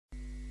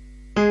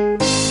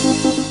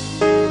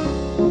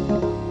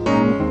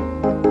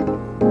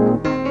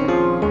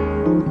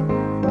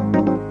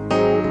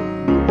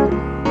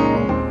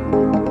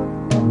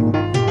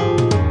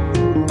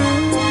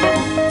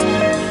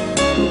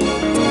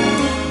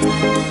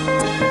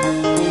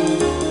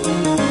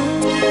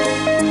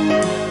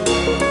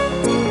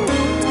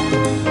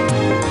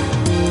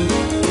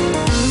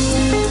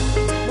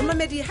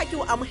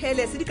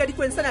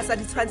sekgweng sena sa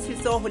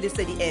ditshwantshiso ho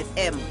Lesedi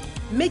FM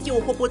mme ke o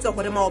hopotsa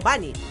hore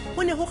maobane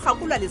ho ne ho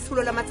kgakolwa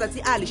letsholo la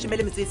matsatsi a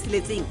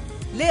 16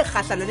 le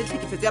kgahlano le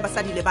tlhekefetso ya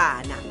basadi le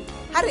bana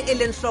ha re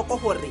eleng hloko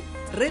hore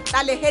re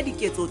tlalehe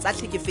diketso tsa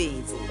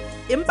tlhekefetso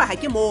empa ha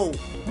ke moo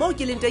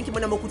ke leng teng ke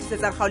mona mo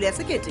kutisetsang kgaolo ya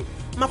sekete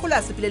makgolo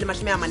a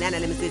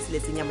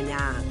 746 ya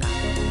Monyaka.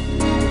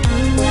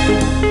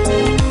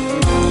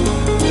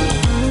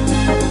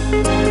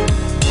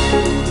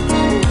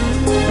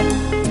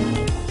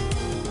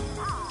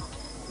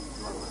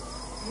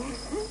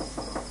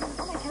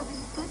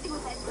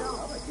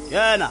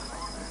 Yana.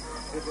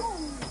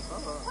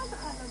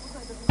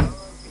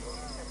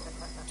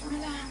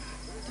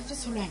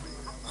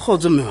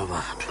 Kgotso mme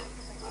mabatho.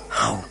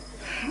 Hao.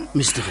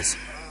 Mistress.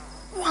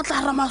 Wa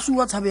tla ra masu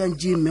wa tshabeyang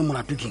je mme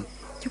molato keng.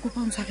 Ke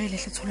kopa o ntshwarele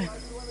hle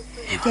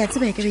ke a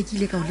tseba ke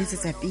rekile ka o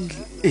letsetsa pele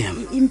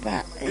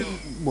empa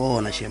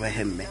bona sheba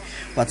hemme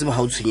ba tseba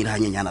ha o tshwenyile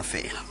hanyenyana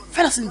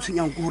fela se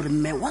ntshwenyang go hore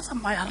mme wa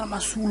tsamaya ra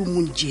masulu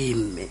mo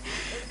njemme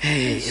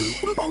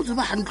empa o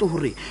tseba hantle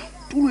hore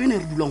tulo ene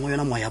re dulang ho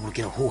yona moya ya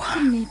bolokela ho ha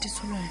nnete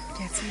Tsolwane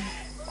ke a tseba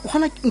o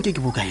gona nke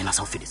ke boka yena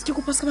sa o feditse ke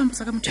kopa se ka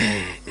mpotsa ka motho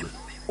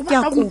o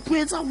ba go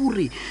puetsa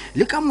hore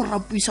le ka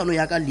morapuisano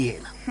ya ka le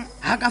yena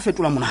ha ka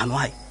fetola monahano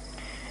wa hae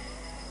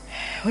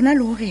hona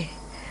le hore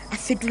a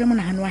fetola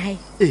monahano wa hae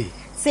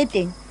se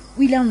teng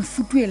o ile a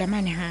mfutuela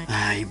mane ha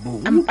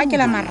a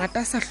mpakela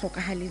marata sa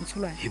hlokahaleng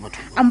Tsolwane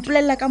a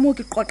mpolella ka moo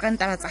ke qoqang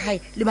taba tsa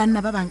hae le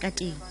banna ba bang ka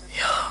teng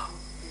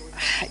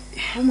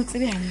ho mo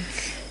tsebe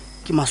hantle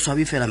ke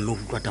maswabi fela mme o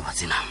utlwa taba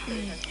tsena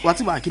wa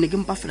tseba ke ne ke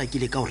mpa fela ke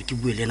le ka hore ke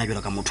bue le ena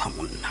jela ka motho a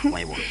monna wa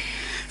e bona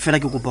fela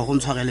ke kopa go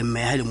ntshwarele mme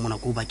ha ile mona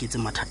go ba ketse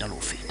mathata le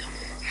o feta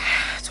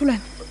Tsolwane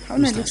ha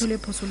ona le tshole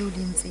phoso le o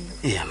dintseng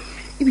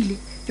ebile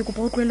ke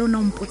kopa o tlohele ona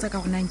o mpotsa ka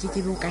rona nke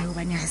ke be o kae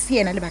hobane ha se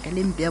yena lebaka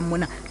le mpe ya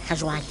mona ha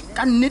jwale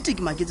ka nnete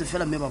ke maketse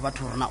fela mme ba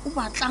batho rona o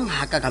batlang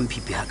haka ka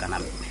mphipi haka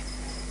na mme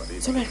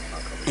Tsolwane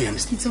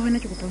ke wena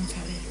ke kopa o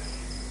ntshwarele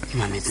ke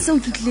mametse seo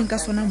ke tlileng ka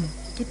sona mo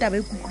ke taba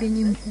e kutleng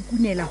e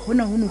mkukunela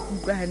hona ho no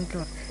kutlwa hantle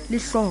hore le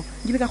hloho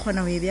di be ka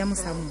kgona ho e beya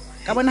mosamo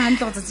ka bona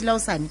hantle go tsatsi la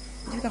osane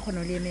di be ka kgona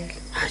ho le emela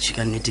ha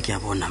ka nnete ke a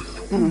bona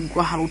mme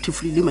o ha lo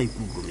thefulile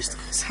maikutlo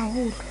mistress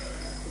haholo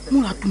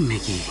molato mme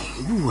ke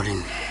bua le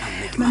nna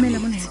mme ke mamela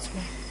mona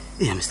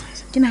etswa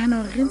mistress ke nahana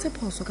hore re ntse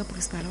phoso ka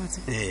principal wa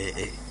tseba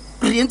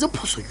re entse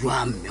phoso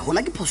jwa mme hona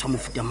ke phoso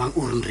mofuta mang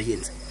o re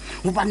entse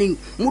hobaneng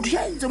motho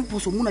ya entse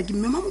phoso mona ke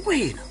mme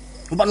mamokwena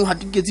hobane o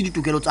hatiketse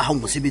ditokelo tsa hao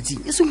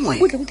mosebetsing e sengwe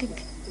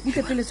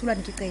butle pele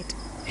Tsolwane ke qeta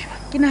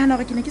ke nahana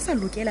hore ke ne ke sa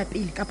lokela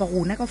pele kapa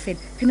rona kaofela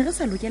re ne re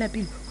sa lokela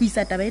pele ho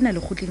isa taba ena le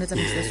kgotleng tsa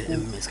motse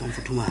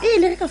sekolo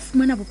le re ka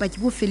fumana bopaki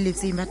bo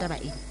felletseng ba taba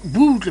ena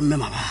butle mme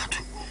mabatho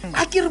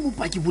a ke re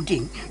bopaki bo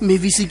teng mme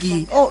vise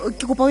ke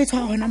ke kopa o e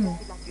tshwara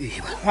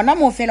hona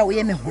moo fela o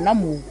eme hona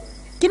moo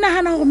ke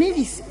nahana hore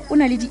Mavis o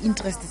na le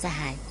di-interest tsa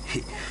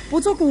hae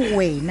potso ke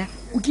wena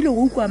o kile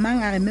go ukwa mang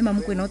a re mme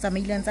mamokwena o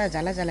tsamaile ntse a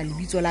jala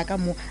lebitso la ka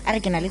moo a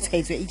re ke na le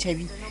tshwaetso ya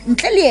HIV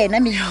ntle le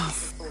yena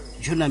Mavis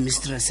jona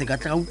mistress ka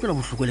tla utlwa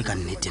bohloko le ka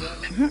nnete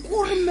mme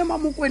o re mme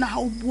mamokwena ha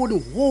o bone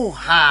ho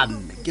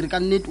hamme ke re ka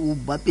nnete o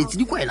bapetse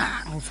di kwela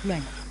a o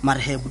Tsolwane mare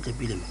he botle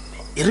pele mme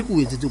e re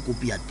go etsetse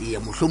kopi ya tee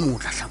mohlomo o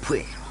tla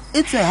hlaphoela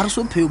e tswe ha re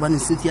so pheo bane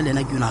setse ya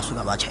lena ke yona so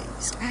ka ba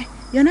Chinese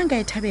yona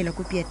nka e thabela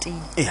kopi ya teng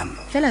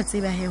fela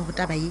tseba he ho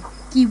taba ye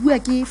ke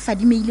bua ke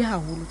fadimeile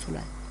haholo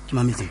Tsolwane ke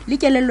mametse le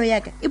kelello ya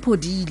ka e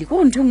phodile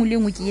go ntho engwe le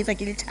engwe ke etsa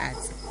ke le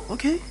thatsi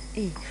okay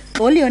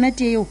tlo le yona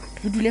teo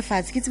re dule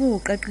fatshe ke tsebe ho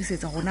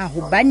qaqisetsa gona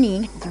ho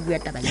baneng ke bua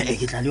taba ye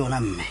ke tla le yona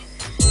mme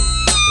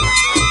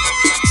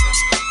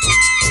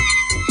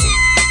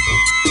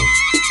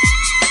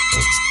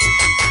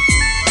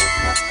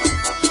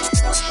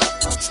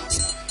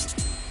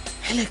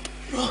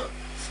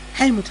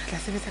hai motho tla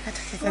sebetsa ka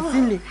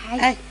tlatsatsing le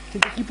hai ke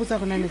ipotsa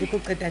gona ne re tlo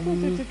qeta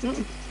neng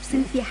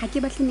Cynthia ha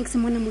ke batle next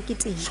mona mo ke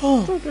teng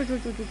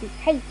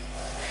hai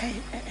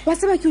wa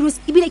tseba ke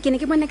rose ibile ke ne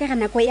ke bona ka ga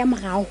nako ya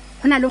morao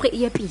hona le gore e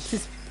ye pele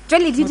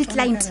jwale di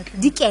client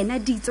di kena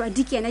di tswa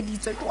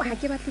ha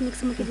ke batle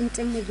next mo ke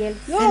dinteng mogel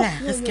fela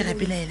re se ke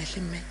rapilaela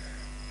hlemme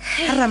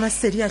ha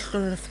ramasedi a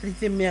hlola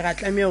feditse mme ga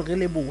tlamme o re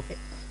le bohe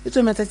e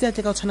tswe matsatsi a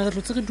teka o tshwana re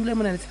tlotse re dule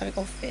mona le tsare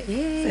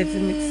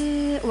kaofela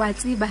wa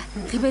tseba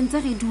re bentse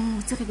re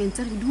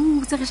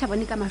dutse re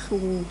shabane ka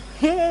mahlong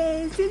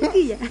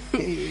Cynthia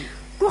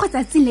go go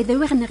tsatsing le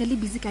dewe re ne re le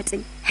busy ka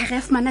teng ha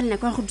re fumana le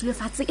nako go dule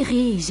fatshe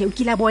re je o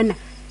kila bona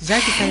ja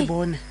ke sa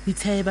bona o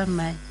itsheba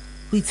mmae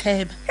o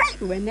itsheba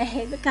wena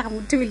he ka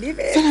motho le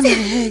be fela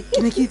mare he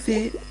ke ne ke itse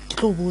ke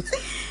tlo botsa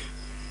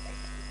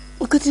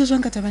o ka tsaya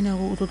jwang ka tabane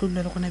go o tlo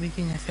tlolela le gona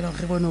bekeng ya fela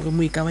re bone gore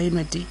moika wa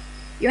enwa teng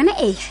yona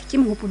ke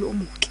mohopolo o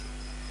motle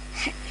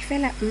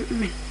fela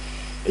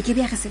e ke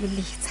bia re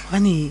sebeletsa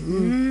baneng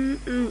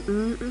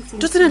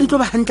to tsena di tlo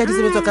ba hantla di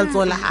sebetswa ka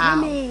letsoho la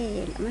hao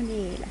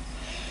mamela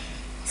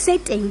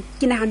seteng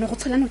ke nagana go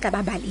tsholana ka ba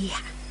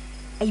baleha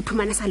a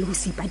iphumana sa le go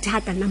sipa di ha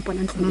ka nna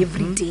mpona ntlo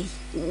every day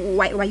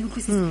wa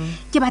utlwisisa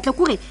ke batla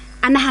kore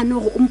a nagana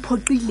gore o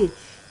mphoqile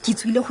ke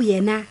tswile go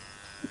yena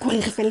kore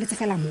re felletse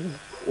fela moo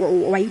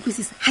wa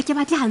itlwisisa ha ke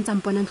batle ha ntsa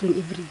mpona ntlong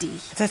every day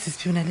tsa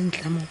sesiphi o na le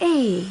ntlamo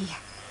eya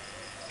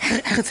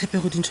ha re tshepe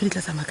go dintho di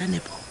tla tsamaya ka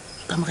nepo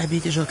ka moga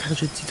beke jalo ka re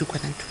jwetsitse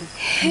kwana ntho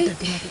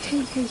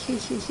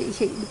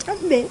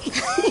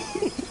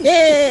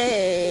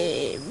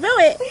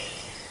bewe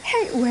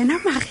wena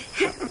mare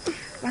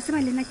wa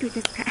seba lena ke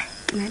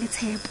na le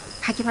tshepo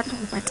ha ke batla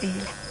go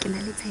patela ke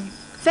na le tshepo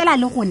fela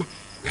le gona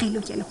ge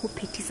ile ke le go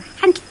phethisa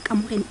hantle ka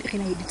mo re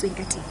ntirela editsweng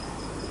ka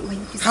teng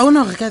ga o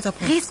na gore ka etsa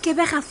re se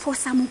be ga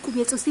fosa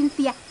mokubetso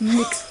Cynthia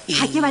nix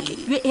ha ke batle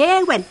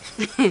wena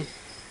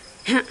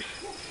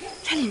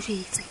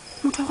challenge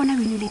motho wa gona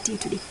o ile tie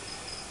today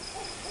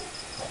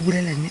go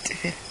bulela nnete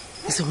fela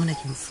o se gona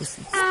ke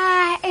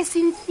mofositse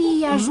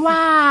Cynthia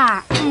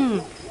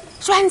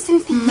jwang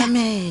Cynthia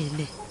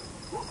mamele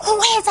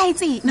o etsa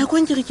itseng nako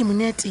nke re ke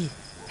monete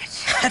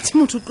ga te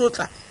motho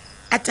tlotla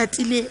a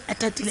tatile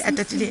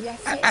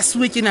a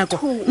siwe ke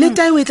nako le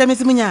tae o e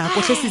tlametse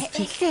monyako tle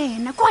sesiphi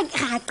hlena ko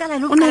ga qala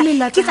lo o na le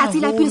lata ke tsatsi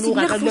la pele se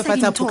ga le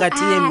fatsa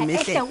phokati e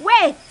mmehle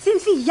we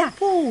Cynthia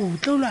o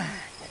tlolwa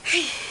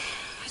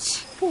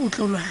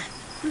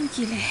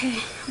lokile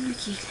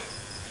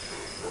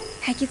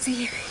ha ke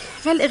tsebe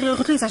vele re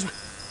go tloetsa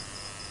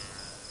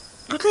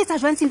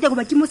jwang Cynthia go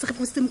ba ke mo se re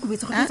positse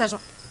mokubetso go tloetsa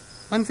jwang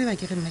wa ntseba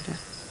ke re nna ke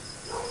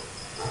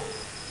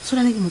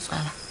solane ke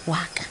motswala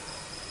wa ka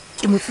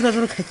ke motsela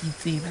jalo ka ke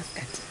itseba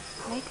sekati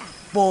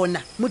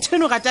bona motho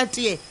eno o rata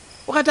tie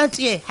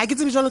ha ke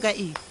tsebe jalo ka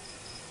eng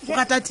o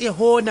rata tie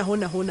hona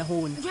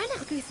jwale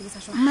re tlo e sebetsa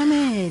jwang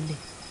mamele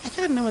a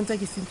ke re nna wantsa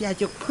ke Cynthia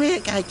ke kgwe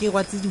ka ke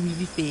gwatse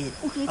diwili fela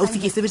a o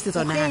fike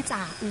sebedisetsa ona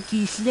ke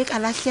ihlile ka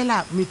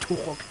lahlela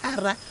methogo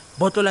kara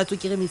botlola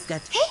tswekere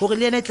miskati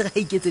gore le ena e tle ga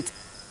iketsetse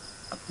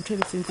ntho e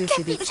be sentse e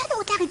sebetsa jwale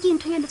o tla re ke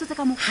ntho ya letso tse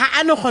ka mo ga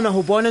a no kgona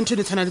go bona ntho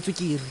e le tshwana le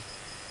tswekere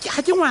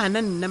ga ke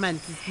ngwana nna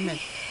mantsisina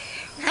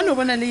ga no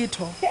bona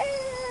letho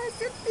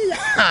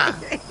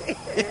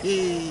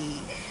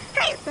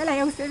fela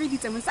ya o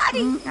sebeditse mosadi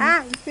o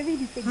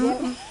sebeditse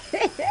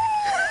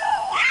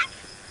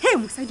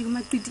mosadi o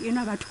maqiti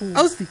eno a batho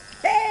ausi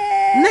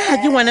nna ga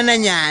ke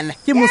ngwanananyana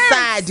ke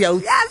mosadi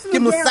ausi ke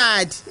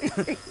mosadi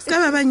ska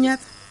ba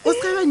banyatsa o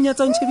ska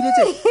banyatsa o ntšhebile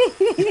tse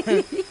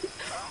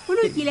o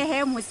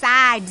lokile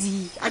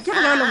mosadi a ke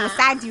go le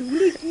mosadi o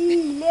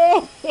lokile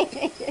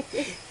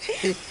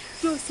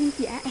yo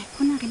Cynthia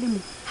gona re le mo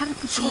ha re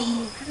putse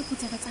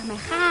re tsamaye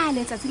ga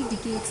le tsatsi le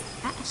diketse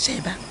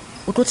sheba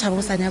o tlo tshaba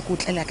go sanya ko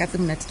tlela ka tse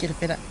monate ke re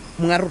fela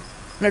monga rona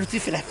o na dutse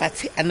fela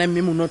fatshe a nna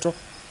mme monoto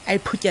a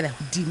iphokela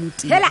godimo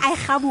teng hela a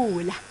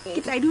gabola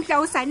ke tla di utla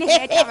o sane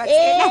heta ba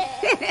tsena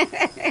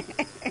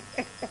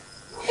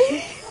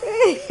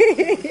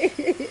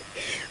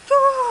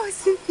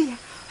Cynthia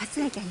a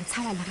tsena ke a le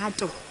tshaba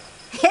lerato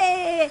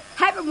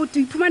ha ba motho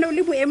iphumana o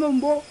le boemong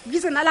bo di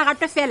sona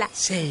lerato fela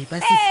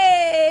sheba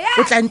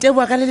o tla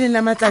nteboa ka le leng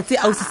la matsatsi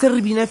a o se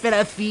re bina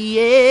fela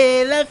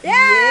fiela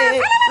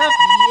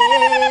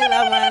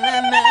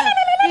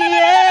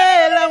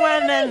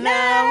ngwanana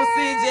o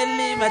se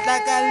jelle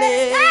matlakale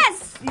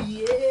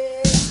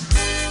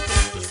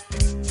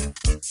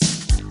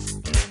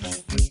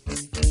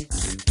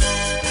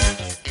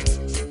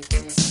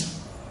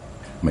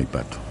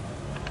Maipato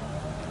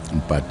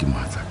mpati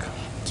mohatsaka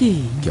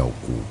ke a o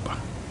kopa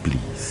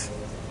please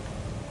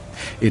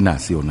ena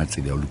se yona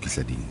tsela ya o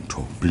lokisa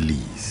dintho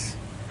please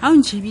ha o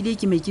ntšhebile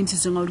ke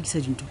maikemisetso a o lokisa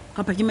dintho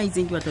kapa ke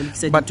maitseng ke batla o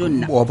lokisa dintho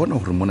nna wa bona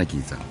gore mona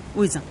ke etsang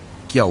o etsang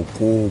ke a o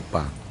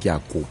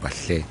kopa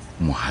hle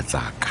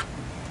mohatsaka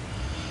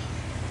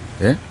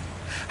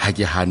ha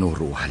ke hane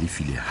gore o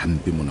halefile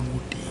hampe mona mo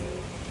teng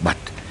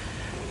but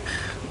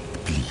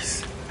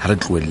please ha re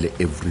tloelle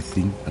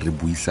everything re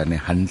buisane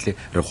hantle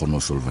re kgone ho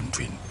solve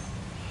ntweng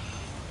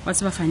wa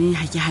tseba fane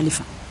ha ke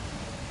halefa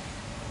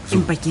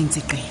empa ke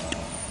ntse qeto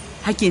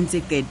ha ke ntse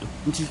qeto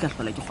ntse ka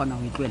hlola ke kgona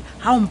ho itwela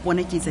ha o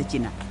mpona ke etsa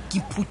tjena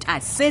ke phuta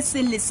se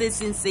seng le se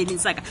seng se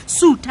leng saka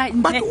suta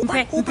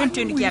ntwe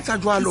ke ya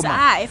jwalo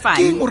ma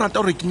ke o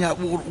rata hore kenya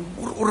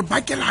o re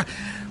bakela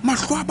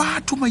mahlo a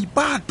batho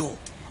Maipato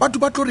batho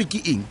ba tlo re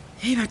ke eng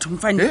batho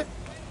mfane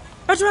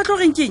batho ba tlo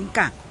reng ke eng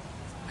ka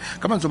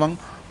mantswe mang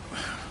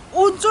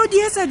o ntso di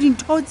etsa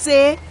dintho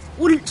tse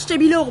o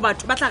shebile gore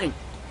batho ba tla reng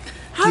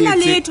ha ona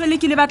letho le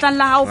ke le batlang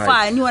la hao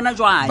fane wona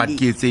jwale ba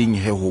ke etseng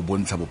ho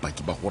bontsha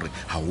bopaki ba gore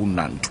ha o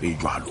nna ntho e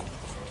jwalo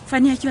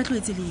fane ya ke batlo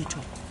etse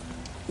letho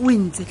o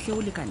ntse hle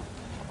o lekane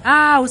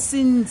o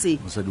sentse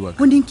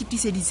ho neng ke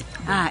tiseditse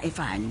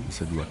fane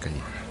mosadi wa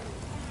kae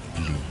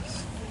please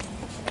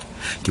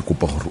ke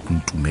kopa gore o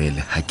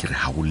ntumele ha ke re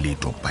ha o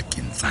letho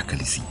bakeng tsaka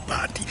le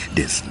Seipati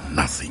there's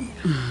nothing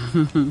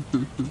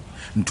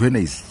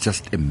ntwena is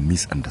just a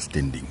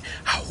misunderstanding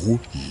ha ho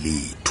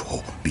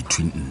letho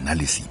between nna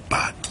le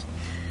Seipati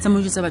tsa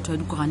mo jutsa batho ba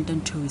dikoranta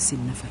ntho e se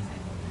nna fane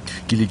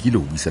ke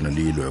lekile ho buisana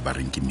le elo ba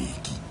reng ke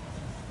meki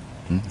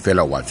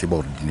fela wa tseba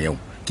hore dineo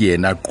ke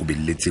yena a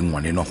qobelletseng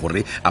ngwaneno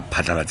gore a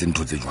phatlalatse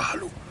ntho tse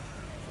jwalo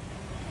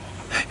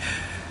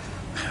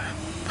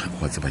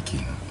wa tseba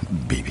keng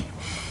baby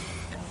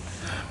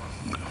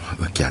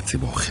ke a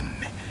tseba hore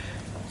nne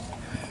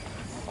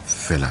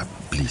fela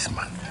please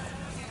man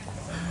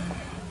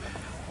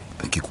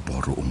ke kopa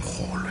hore o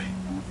nkgolwe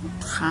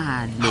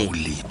gale ha o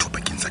letho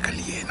bakeng sa ka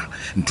le yena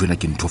ntho ena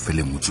ke ntho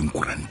fele ngotseng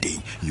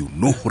kuranteng you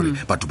know hore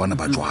batho bana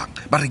ba jwang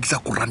ba rekisa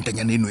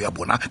kurantanyana eno ya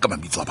bona ka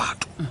mabitso a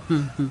batho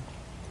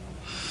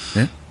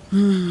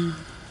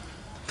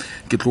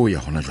ke tlo ya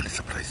hona jwale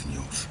surprise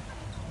news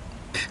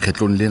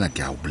kgetlong lena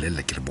ke a o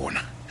bolella ke le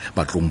bona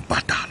ba tlo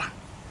mpatala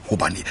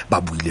hobane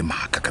ba buile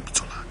maka ka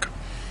bitso laka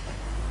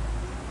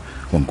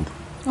wankulu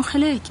o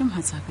kgeleke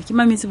mohatsaka ke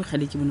mametse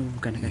bokgeleke bona bo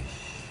bukana kae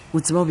o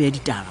tseba o beya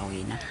ditaba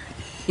wena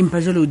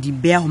empa jalo o di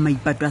beya ho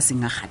maipato a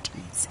seng a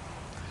kgathetse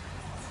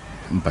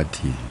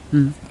mpati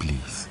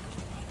please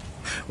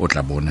o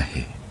tla bona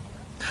he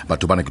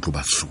batho bana ke tlo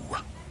ba sua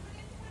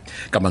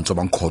ka mantso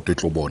ba nkhoto e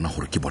tlo bona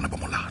hore ke bona ba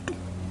molato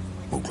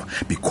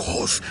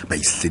because ba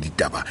isitse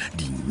ditaba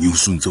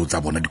di-newsong tseo tsa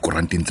bona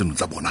dikoranteng tseno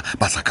tsa bona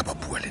ba sa ka ba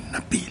bua le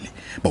nna pele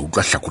ba utlwa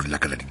hlakoreng la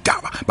ka la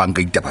ditaba ba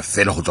nka ditaba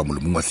fela go tswa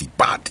molemong wa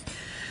seipati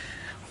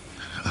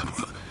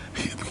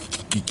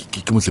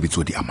ke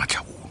mosebetsi wa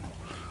diamatla ono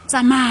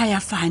tsamaya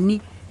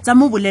fane tsa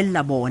mo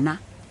bolella bona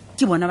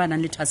ke bona ba nang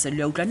le thasello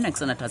ya utlwa nna ke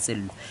sana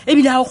thasello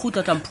ebile ha o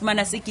gutla tla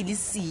mphumana se ke le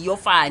siyo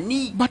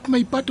fane but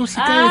maipato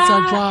se ka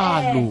etsa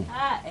jwalo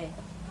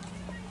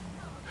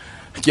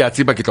ke a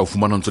tseba ke tla o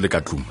fumana ntse le ka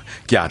tlung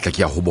ke a tla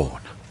ke ya ho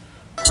bona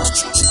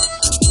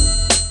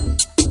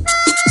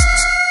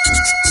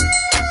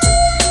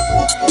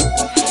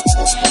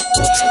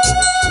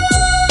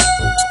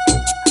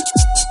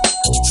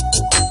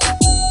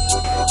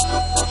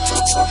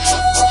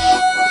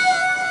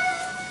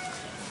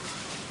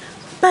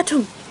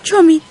Bathong,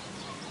 Chomi,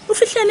 o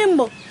fihleleng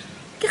mo?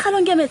 Ke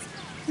kgalong ke metse?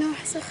 No,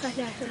 ha se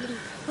kgale haholo.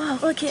 Wow,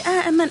 okay.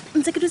 Man,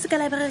 ntse ke dutse ka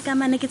library ka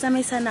mane ke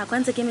tsamaisa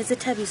nako ntse ke metse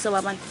Thabiso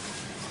wa bana.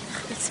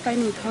 It's fine,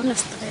 mpha ona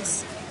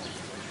stress.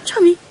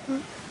 Chomi,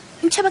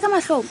 ntshaba ka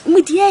mahlong,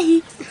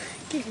 modiehi.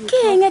 Ke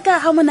eng ka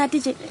ha monate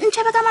je?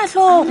 Ntshaba ka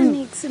mahlong.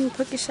 Nix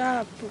mpho ke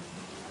sharp.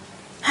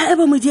 Ha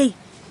ebo modiehi.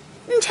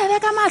 Ntshaba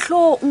ka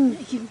mahlong.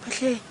 Ke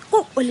mphahle.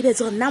 O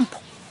lebetse gore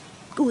nampho.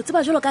 Ke o tseba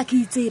jalo ka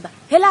ke itseba.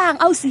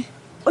 Helang ausi.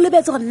 O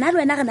lebetse gore nna le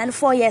wena re na le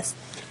 4 years.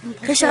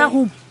 Re shara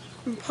home.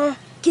 Mpho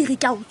ke re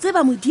ka o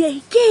tseba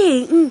modiehi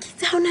ke eng?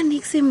 tse ha ona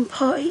nix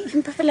mpho.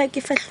 Empa fela ke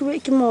fahluwe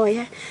ke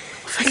moya.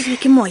 Fahluwe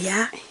ke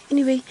moya.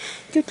 Anyway,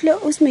 ke tle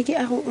o smeke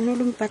a go ono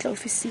lo mpatla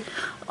office.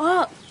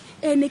 Oh,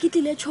 ne ke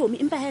tlile Chomi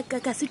empa he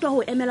ka sitwa ho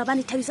emela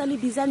bane Thabisa le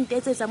Bizante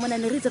etsetsa mona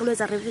ne re itse re lo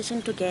etsa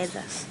revision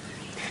together.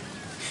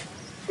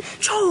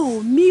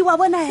 Chomi wa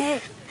bona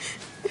he.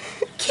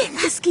 King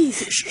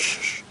askis.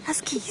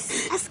 Askis.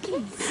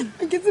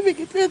 Ke tsebe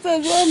ke tsetsa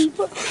jwang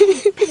mpho.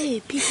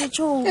 Pisa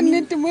Chomi.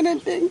 Nnete mona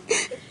teng.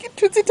 Ke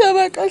thutse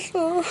taba ka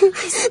hlo.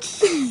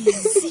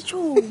 Askis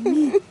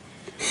Chomi.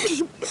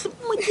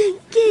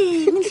 Ke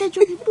ntle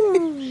Chomi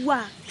bua.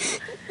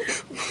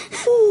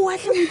 Bua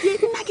hle modi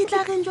nna ke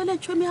tla reng jole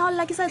Chomi ha o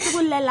la ke sa tse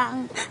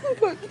bollelang.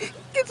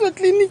 Ke tswa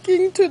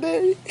clinicing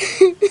today.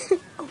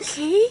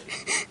 Okay.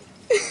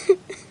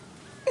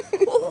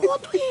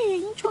 What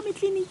way? Chomi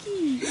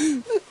clinicing.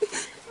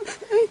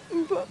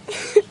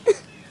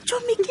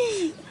 Chomi ke.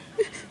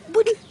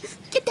 Budi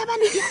kita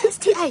bani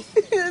STI.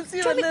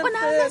 Chomi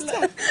kona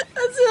STI.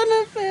 Asiona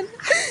fan.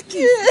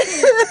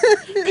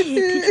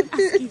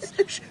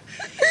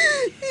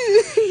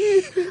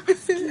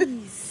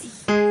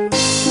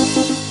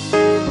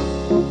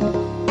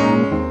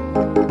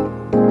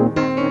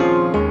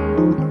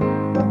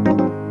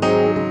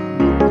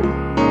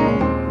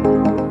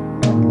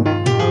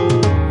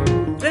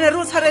 Re ne re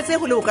o tshwaretse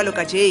go le o ka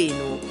loka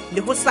jeno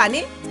le go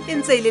sane e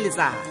ntse e le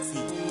letsatsi